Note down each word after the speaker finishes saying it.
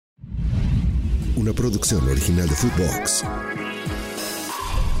una producción original de Footbox.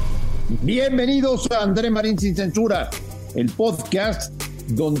 Bienvenidos a André Marín Sin Censura, el podcast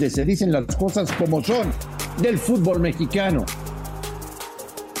donde se dicen las cosas como son del fútbol mexicano.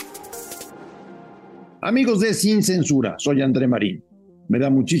 Amigos de Sin Censura, soy André Marín. Me da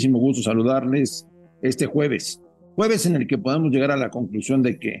muchísimo gusto saludarles este jueves en el que podemos llegar a la conclusión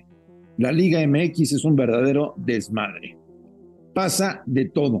de que la Liga MX es un verdadero desmadre. Pasa de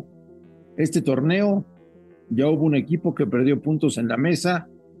todo. Este torneo ya hubo un equipo que perdió puntos en la mesa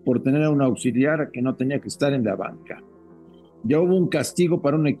por tener a un auxiliar que no tenía que estar en la banca. Ya hubo un castigo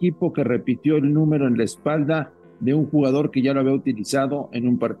para un equipo que repitió el número en la espalda de un jugador que ya lo había utilizado en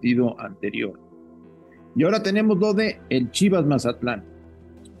un partido anterior. Y ahora tenemos lo de el Chivas Mazatlán.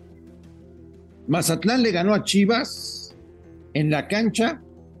 Mazatlán le ganó a Chivas en la cancha,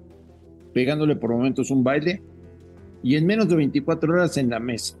 pegándole por momentos un baile, y en menos de 24 horas en la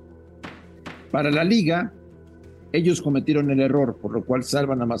mesa. Para la liga, ellos cometieron el error, por lo cual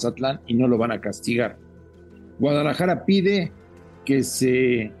salvan a Mazatlán y no lo van a castigar. Guadalajara pide que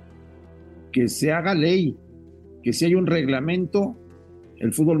se haga ley, que si hay un reglamento,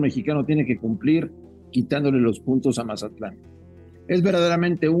 el fútbol mexicano tiene que cumplir quitándole los puntos a Mazatlán. Es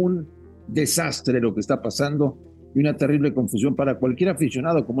verdaderamente un desastre lo que está pasando y una terrible confusión para cualquier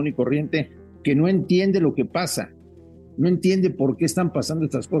aficionado común y corriente que no entiende lo que pasa, no entiende por qué están pasando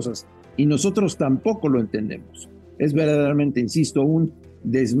estas cosas y nosotros tampoco lo entendemos. Es verdaderamente, insisto, un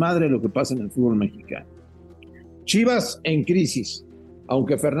desmadre lo que pasa en el fútbol mexicano. Chivas en crisis,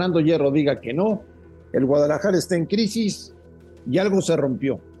 aunque Fernando Hierro diga que no, el Guadalajara está en crisis y algo se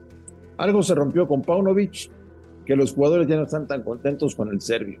rompió. Algo se rompió con Paunovic, que los jugadores ya no están tan contentos con el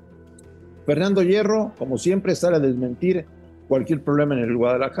serbio. Fernando Hierro, como siempre, sale a desmentir cualquier problema en el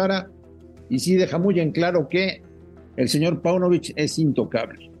Guadalajara y sí deja muy en claro que el señor Paunovic es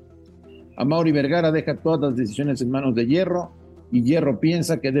intocable. Amaury Vergara deja todas las decisiones en manos de Hierro y Hierro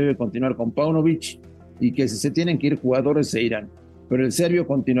piensa que debe continuar con Paunovic y que si se tienen que ir jugadores se irán, pero el serbio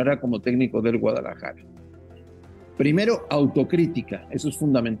continuará como técnico del Guadalajara. Primero, autocrítica, eso es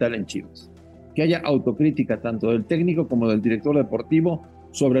fundamental en Chivas, que haya autocrítica tanto del técnico como del director deportivo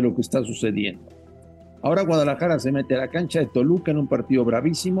sobre lo que está sucediendo. Ahora Guadalajara se mete a la cancha de Toluca en un partido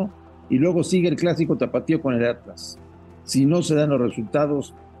bravísimo y luego sigue el clásico tapatío con el Atlas. Si no se dan los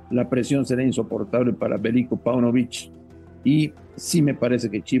resultados, la presión será insoportable para Veliko Paunovic y sí me parece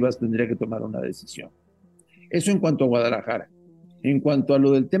que Chivas tendría que tomar una decisión. Eso en cuanto a Guadalajara. En cuanto a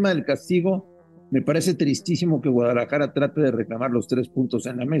lo del tema del castigo, me parece tristísimo que Guadalajara trate de reclamar los 3 puntos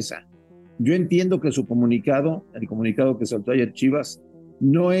en la mesa. Yo entiendo que su comunicado, el comunicado que soltó ayer Chivas,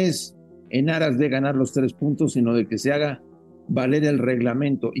 no es en aras de ganar los 3 puntos, sino de que se haga valer el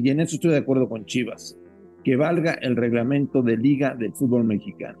reglamento. Y en eso estoy de acuerdo con Chivas, que valga el reglamento de Liga del Fútbol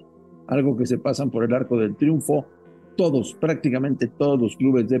Mexicano. Algo que se pasan por el arco del triunfo todos, prácticamente todos los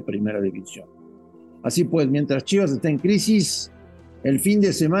clubes de primera división. Así pues, mientras Chivas está en crisis, el fin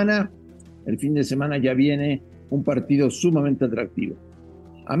de semana ya viene un partido sumamente atractivo.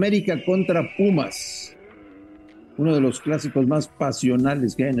 América contra Pumas, uno de los clásicos más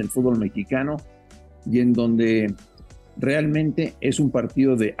pasionales que hay en el fútbol mexicano y en donde realmente es un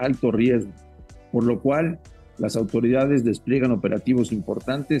partido de alto riesgo, por lo cual las autoridades despliegan operativos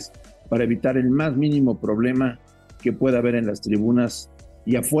importantes para evitar el más mínimo problema que pueda haber en las tribunas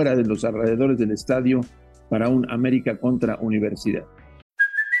y afuera de los alrededores del estadio para un América contra Universidad.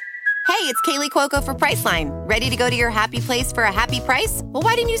 Hey, it's Kaylee Cuoco for Priceline. Ready to go to your happy place for a happy price? Well,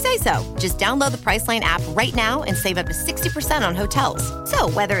 why didn't you say so? Just download the Priceline app right now and save up to 60% on hotels. So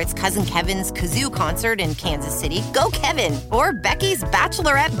whether it's Cousin Kevin's Kazoo Concert in Kansas City, go Kevin, or Becky's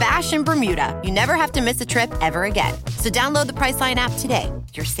Bachelorette Bash in Bermuda, you never have to miss a trip ever again. So download the Priceline app today.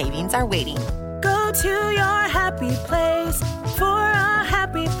 Your savings are waiting. Go to your happy place for a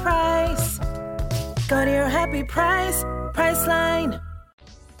happy price. Go to your happy price, Priceline.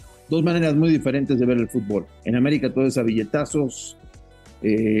 Dos maneras muy diferentes de ver el fútbol. En América todo es a billetazos,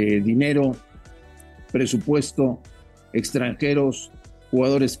 dinero, presupuesto, extranjeros,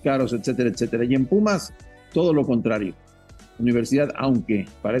 jugadores caros, etcétera, etcétera. Y en Pumas, todo lo contrario. Universidad, aunque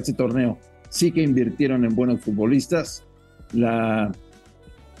para este torneo sí que invirtieron en buenos futbolistas, la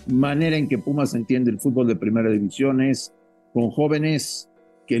manera en que Pumas entiende el fútbol de primera división es con jóvenes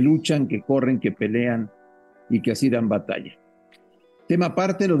que luchan, que corren, que pelean y que así dan batalla. Tema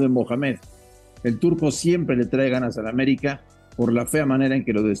aparte, lo de Mohamed. El turco siempre le trae ganas al América por la fea manera en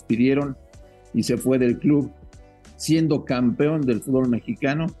que lo despidieron y se fue del club siendo campeón del fútbol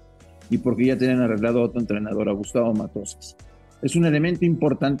mexicano y porque ya tenían arreglado a otro entrenador, a Gustavo Matosas. Es un elemento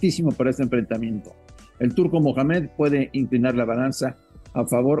importantísimo para este enfrentamiento. El turco Mohamed puede inclinar la balanza a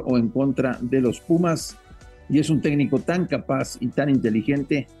favor o en contra de los Pumas, y es un técnico tan capaz y tan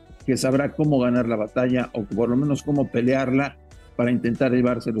inteligente que sabrá cómo ganar la batalla, o por lo menos cómo pelearla para intentar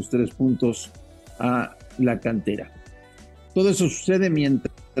llevarse los 3 puntos a la cantera. Todo eso sucede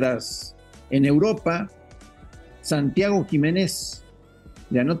mientras en Europa Santiago Jiménez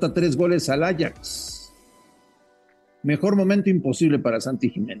le anota 3 goles al Ajax. Mejor momento imposible para Santi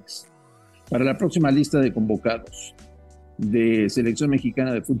Jiménez. Para la próxima lista de convocados de selección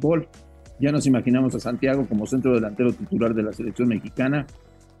mexicana de fútbol, ya nos imaginamos a Santiago como centro delantero titular de la selección mexicana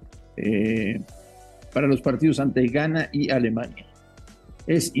para los partidos ante Ghana y Alemania.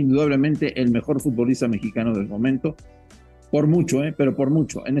 Es indudablemente el mejor futbolista mexicano del momento, por mucho, pero por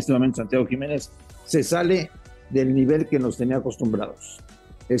mucho. En este momento Santiago Jiménez se sale del nivel que nos tenía acostumbrados.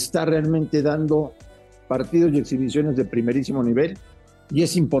 Está realmente dando partidos y exhibiciones de primerísimo nivel, y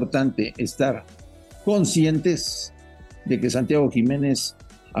es importante estar conscientes de que Santiago Jiménez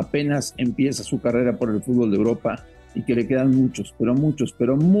apenas empieza su carrera por el fútbol de Europa y que le quedan muchos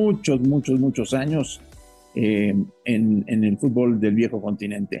años en el fútbol del viejo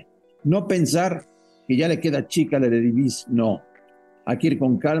continente. No pensar que ya le queda chica la Eredivisie, no. Hay que ir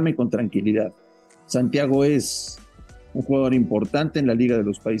con calma y con tranquilidad. Santiago es un jugador importante en la Liga de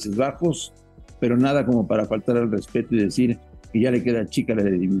los Países Bajos, pero nada como para faltar al respeto y decir que ya le queda chica la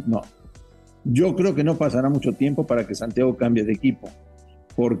Eredivisie, no. Yo creo que no pasará mucho tiempo para que Santiago cambie de equipo,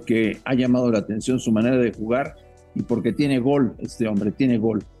 porque ha llamado la atención su manera de jugar y porque tiene gol, este hombre tiene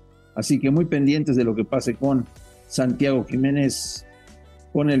gol. Así que muy pendientes de lo que pase con Santiago Jiménez,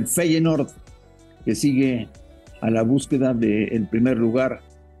 con el Feyenoord, que sigue a la búsqueda del primer lugar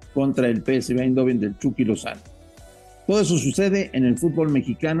contra el PSV Eindhoven del Chucky Lozano. Todo eso sucede en el fútbol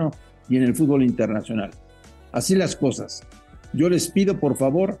mexicano y en el fútbol internacional. Así las cosas. Yo les pido, por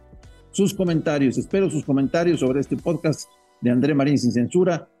favor, sus comentarios. Espero sus comentarios sobre este podcast de André Marín Sin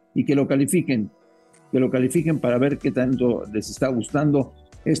Censura, y que lo califiquen para ver qué tanto les está gustando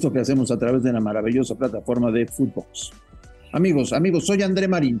esto que hacemos a través de la maravillosa plataforma de Footbox. Amigos, soy André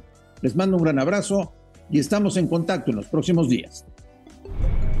Marín. Les mando un gran abrazo y estamos en contacto en los próximos días.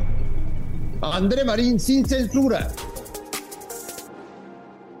 André Marín Sin Censura.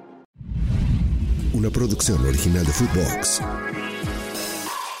 Una producción original de Footbox.